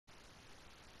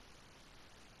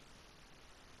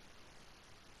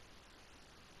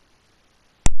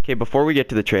Okay, before we get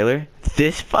to the trailer,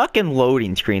 this fucking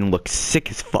loading screen looks sick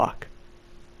as fuck.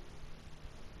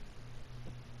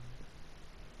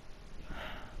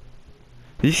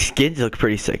 These skins look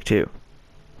pretty sick too.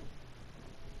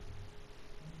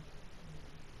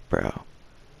 Bro.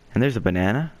 And there's a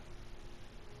banana.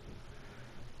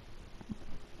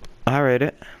 I'll rate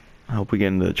it. I hope we get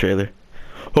into the trailer.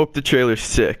 Hope the trailer's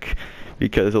sick.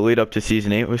 Because the lead up to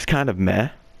Season 8 was kind of meh.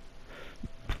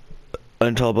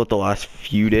 Until about the last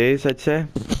few days, I'd say.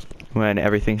 When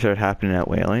everything started happening at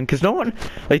Whaling. Because no one,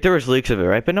 like there was leaks of it,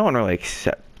 right? But no one really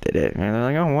accepted it. And they're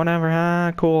like, oh,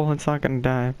 whatever, cool, it's not gonna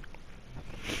die.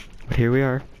 But here we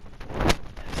are.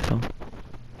 So,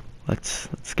 let's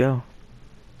go.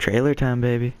 Trailer time,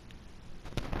 baby.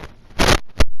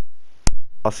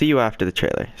 I'll see you after the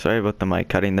trailer. Sorry about the mic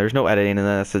cutting. There's no editing in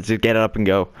this. Let's just get it up and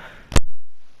go.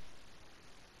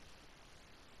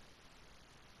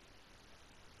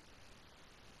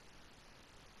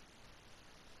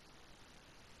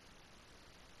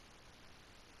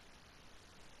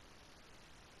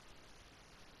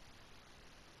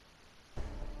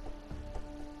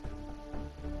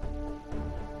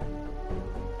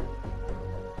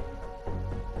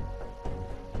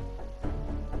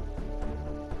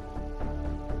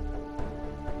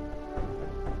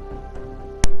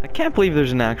 I can't believe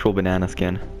there's an actual banana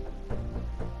skin.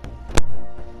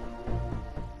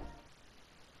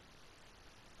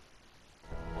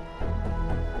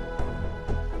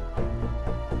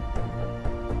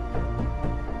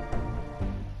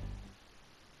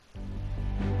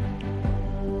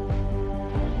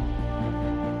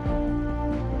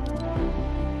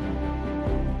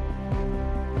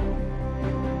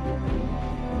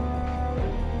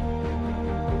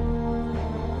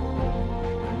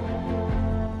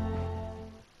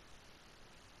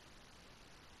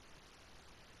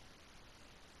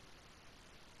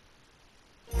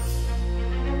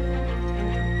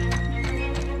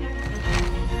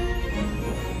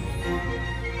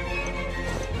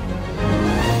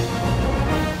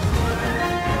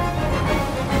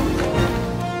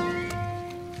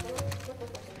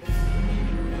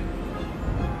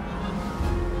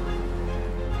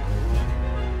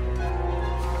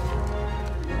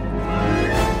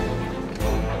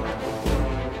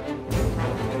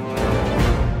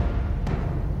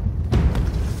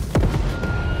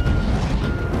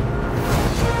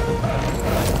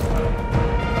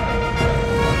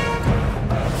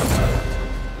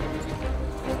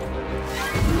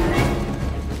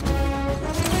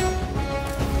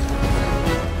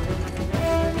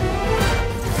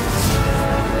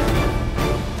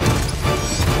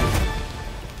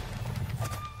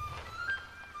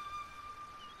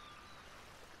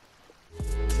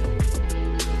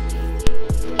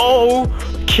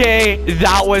 Okay,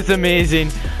 that was amazing.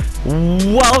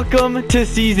 Welcome to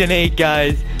Season 8,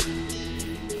 guys.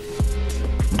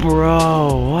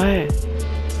 Bro, what?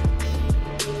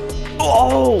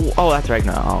 Oh, that's right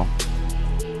now.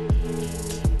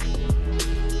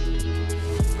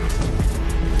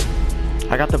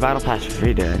 I got the battle pass for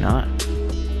free, did I not?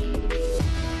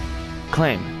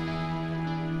 Claim.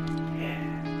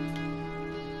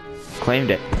 Claimed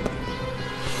it.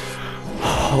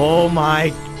 Oh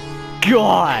my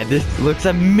god, this looks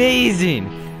amazing.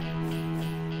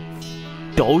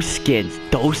 Those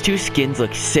two skins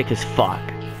look sick as fuck.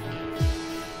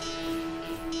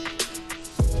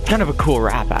 Kind of a cool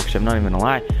wrap, actually, I'm not even gonna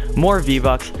lie. More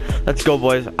V-Bucks. Let's go,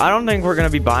 boys. I don't think we're gonna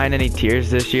be buying any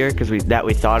tiers this year because we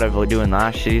thought of doing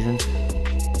last season.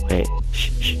 Wait,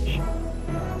 shh.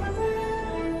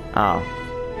 Oh,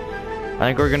 I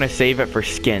think we're gonna save it for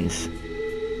skins.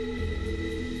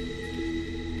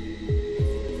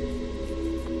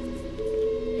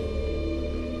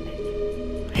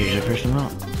 Here's your first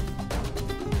amount.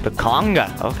 The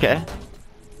Conga, okay.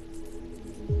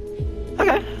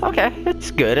 Okay,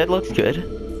 it's good, it looks good.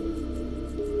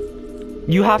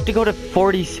 You have to go to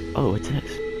 40s. Oh, what's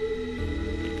this?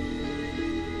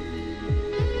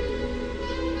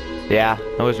 Yeah,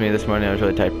 that was me this morning, I was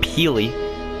really tired. Peely.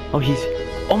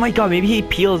 Oh my god, maybe he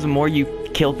peels the more you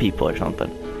kill people or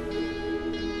something.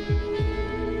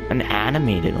 An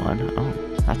animated one, oh,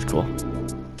 that's cool.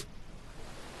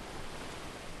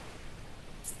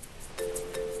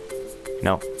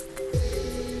 No.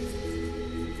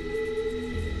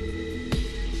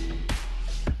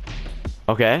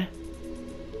 Okay.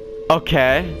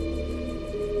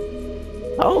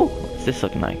 Oh, what's this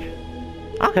looking like?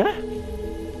 Okay.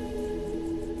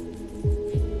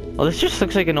 Well, this just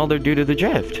looks like an older dude of the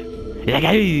drift. He's like,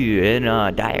 hey, in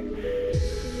dire.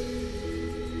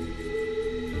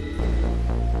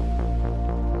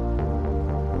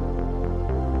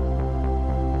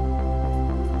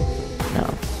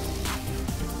 No.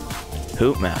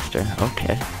 Poop Master,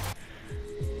 okay.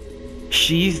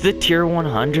 She's the tier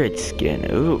 100 skin,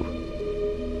 ooh.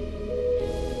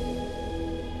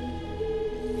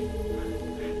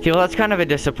 Okay, well that's kind of a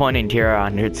disappointing tier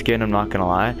 100 skin, I'm not gonna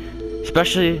lie.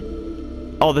 Especially,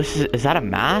 oh, is that a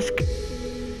mask?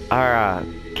 Or a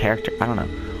character, I don't know.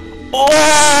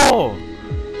 Oh!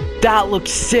 That looks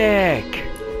sick!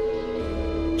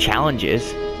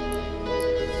 Challenges.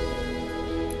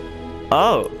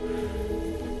 Oh.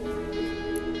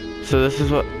 So this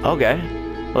is what, okay.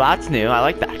 Well, that's new. I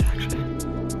like that, actually.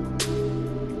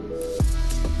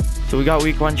 So we got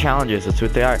week 1 challenges. That's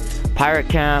what they are. Pirate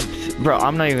camps. Bro,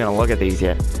 I'm not even gonna look at these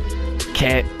yet.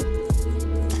 Okay.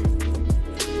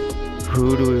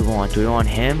 Who do we want? Do we want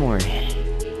him or... I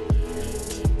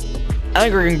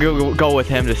think we're gonna go with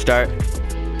him to start.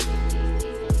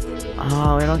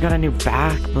 Oh, we don't got a new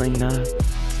back bling though.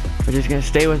 We're just gonna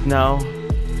stay with no.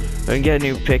 We can get a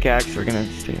new pickaxe. We're gonna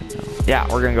stay with no. Yeah,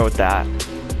 we're gonna go with that.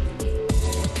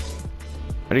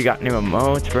 What do you got? New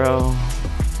emotes, bro?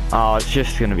 Oh, it's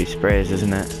just gonna be sprays,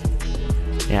 isn't it?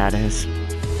 Yeah, it is.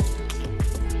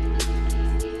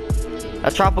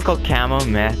 That tropical camo,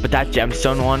 meh, but that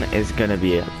gemstone one is gonna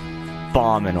be a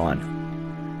bombing one.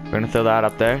 We're gonna throw that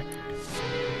up there.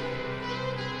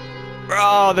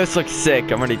 Bro, this looks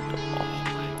sick. I'm ready.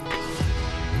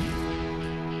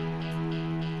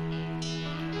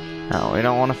 No, we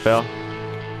don't want to fail.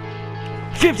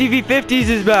 50v50s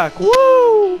is back.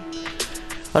 Woo!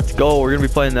 Let's go. We're gonna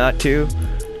be playing that too.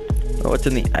 Oh, what's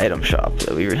in the item shop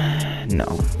that we? No.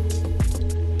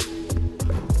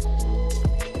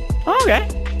 Okay.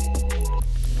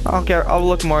 I don't care. I'll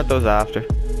look more at those after.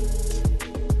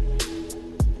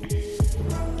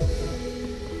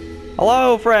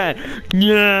 Hello, friend.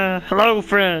 Yeah. Hello,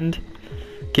 friend.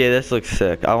 Okay, this looks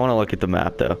sick. I want to look at the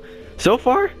map though. So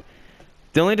far,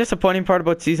 the only disappointing part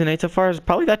about Season 8 so far is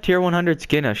probably that tier 100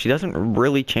 skin. Now, she doesn't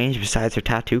really change besides her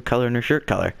tattoo color and her shirt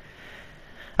color.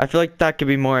 I feel like that could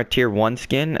be more a tier 1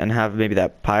 skin and have maybe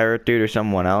that pirate dude or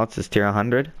someone else as tier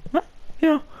 100. But, you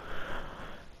know,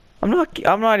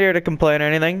 I'm not here to complain or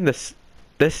anything. This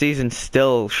season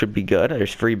still should be good.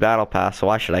 There's free battle pass, so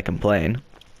why should I complain?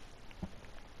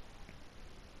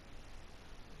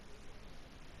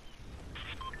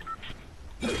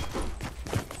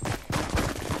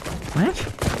 What?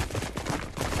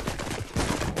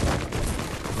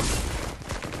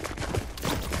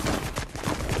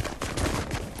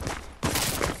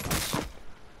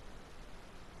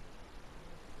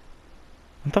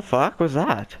 What the fuck was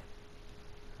that?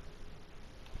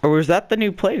 Or was that the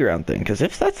new playground thing? Because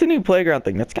if that's the new playground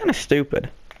thing, that's kind of stupid.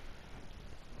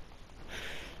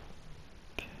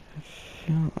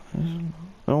 I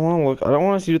don't want to look. I don't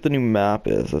want to see what the new map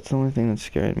is. That's the only thing that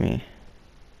scared me.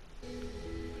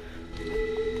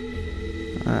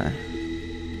 Alright.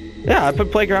 Yeah, I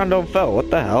put playground don't fail. What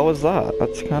the hell was that?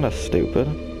 That's kind of stupid.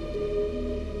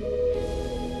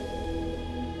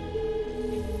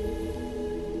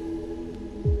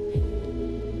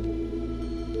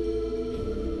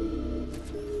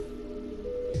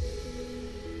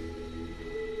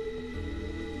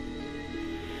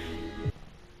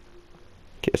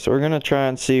 Okay, so we're gonna try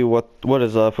and see what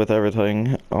is up with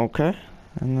everything. Okay,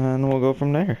 and then we'll go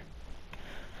from there.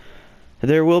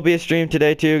 There will be a stream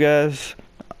today too, guys,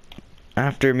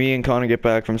 after me and Connor get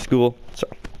back from school. So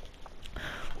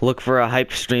look for a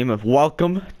hype stream of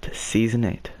welcome to Season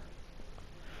 8.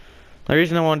 The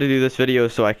reason I wanted to do this video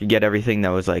is so I could get everything that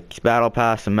was like battle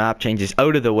pass and map changes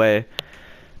out of the way,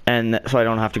 and so I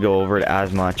don't have to go over it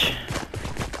as much.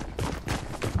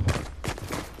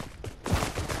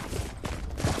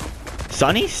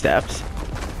 Sunny steps.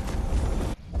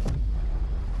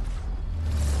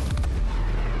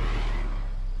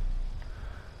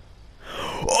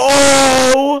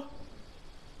 Oh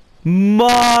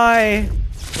my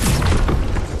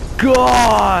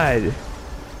God!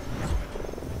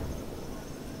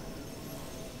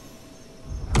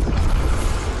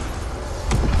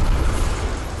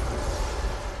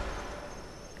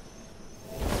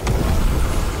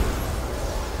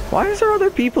 Why is there other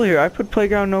people here? I put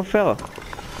playground no fail.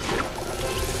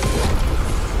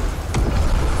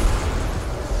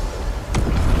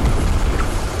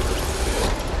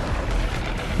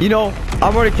 You know,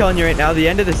 I'm already telling you right now, the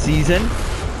end of the season,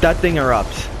 that thing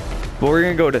erupts. But we're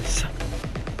gonna go to...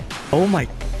 Oh my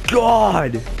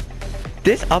God!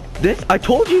 I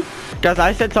told you, guys,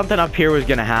 I said something up here was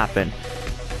gonna happen.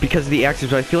 Because of the X's,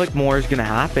 but I feel like more is gonna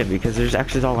happen because there's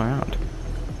X's all around.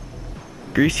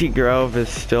 Greasy Grove is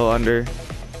still under.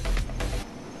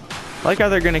 I like how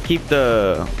they're gonna keep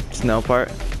the snow part.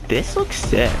 This looks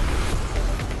sick.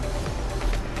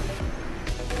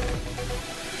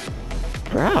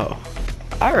 Bro.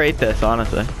 I rate this,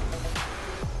 honestly.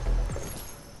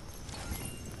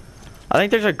 I think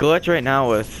there's a glitch right now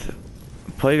with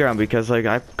Playground because, like,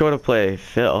 I go to play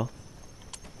Phil.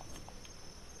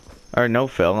 Or no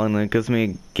Phil, and it gives me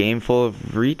a game full of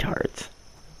retards.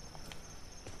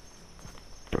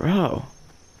 Bro.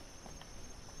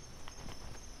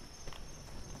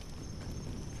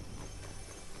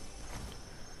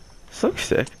 This looks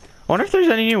sick. I wonder if there's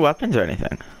any new weapons or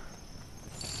anything.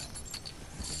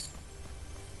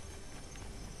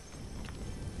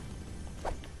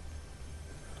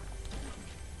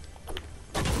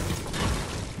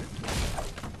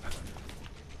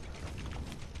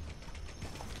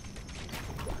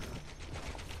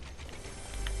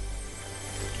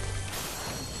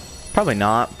 Probably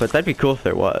not, but that'd be cool if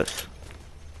there was.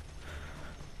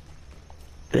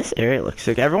 This area looks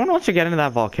sick. Everyone wants to get into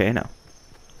that volcano.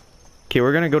 Okay,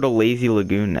 we're gonna go to Lazy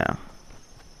Lagoon now.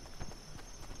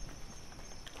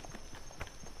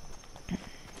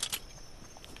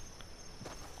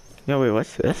 Yo, wait,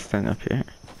 what's this thing up here?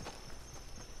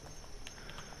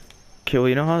 Okay, well,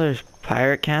 you know how there's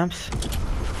pirate camps?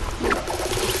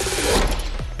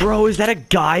 Bro, is that a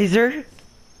geyser?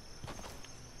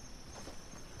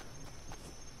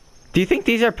 Do you think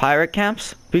these are pirate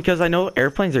camps? Because I know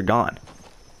airplanes are gone.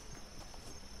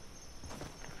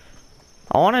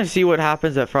 I want to see what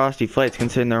happens at Frosty Flights,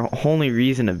 considering their only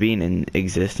reason of being in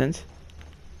existence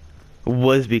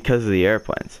was because of the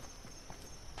airplanes.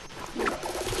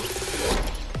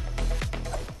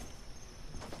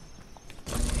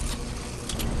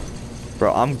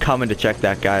 Bro, I'm coming to check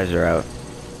that geyser out.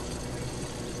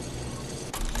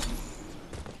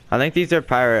 I think these are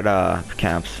pirate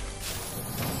camps.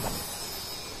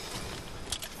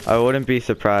 I wouldn't be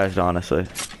surprised, honestly.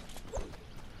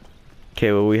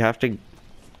 Okay, well, we have to...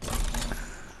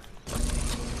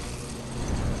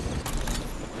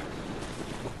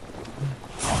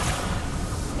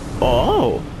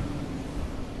 Oh!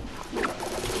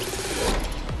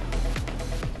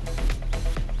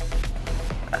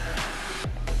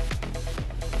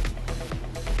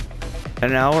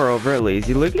 And now we're over at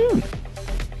Lazy Lagoon.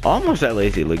 Almost at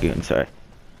Lazy Lagoon, sorry.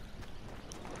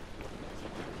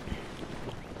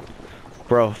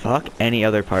 Bro, fuck any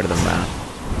other part of the map.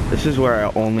 This is where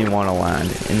I only want to land,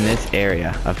 in this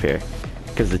area up here,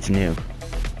 because it's new.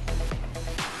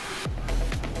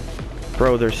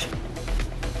 Bro, there's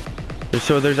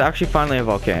actually finally a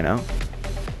volcano.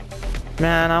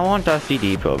 Man, I want Dusty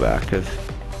Depot back, because...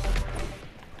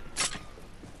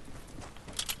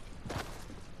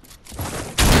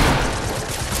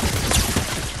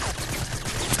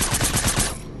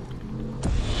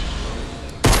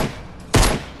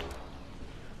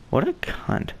 What a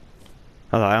cunt.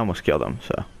 Oh, I almost killed him,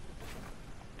 so.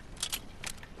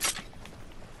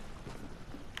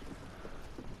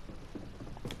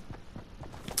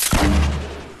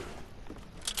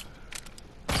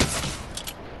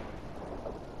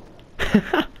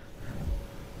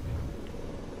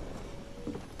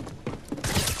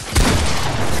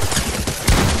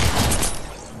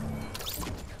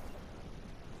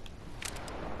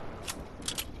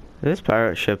 This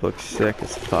pirate ship looks sick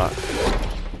as fuck.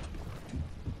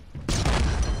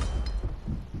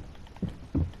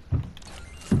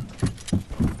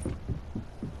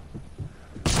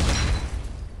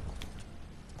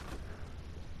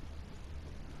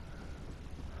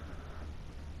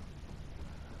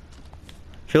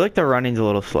 I feel like the running's a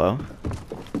little slow.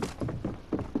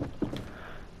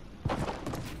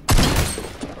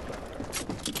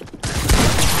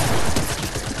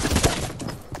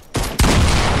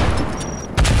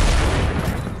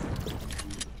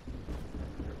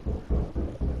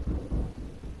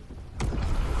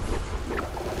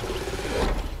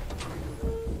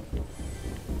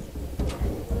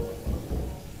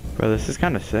 Bro, this is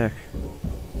kind of sick.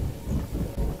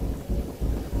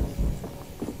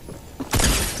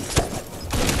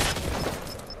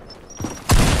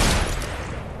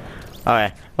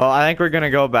 Okay, well, I think we're gonna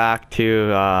go back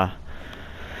to,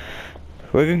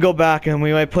 we can go back and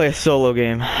we might play a solo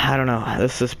game. I don't know,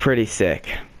 this is pretty sick,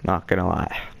 not gonna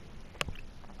lie.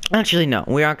 Actually, no,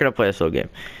 we aren't gonna play a solo game.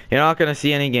 You're not gonna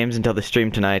see any games until the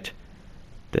stream tonight.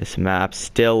 This map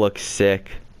still looks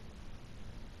sick.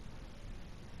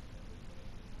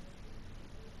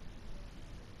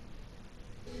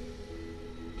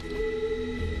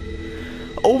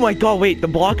 Oh my god, wait, the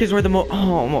block is where the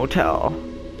motel.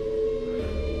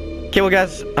 Okay, well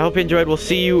guys, I hope you enjoyed. We'll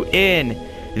see you in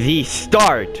the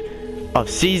start of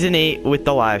Season 8 with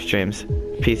the live streams.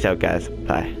 Peace out, guys.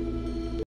 Bye.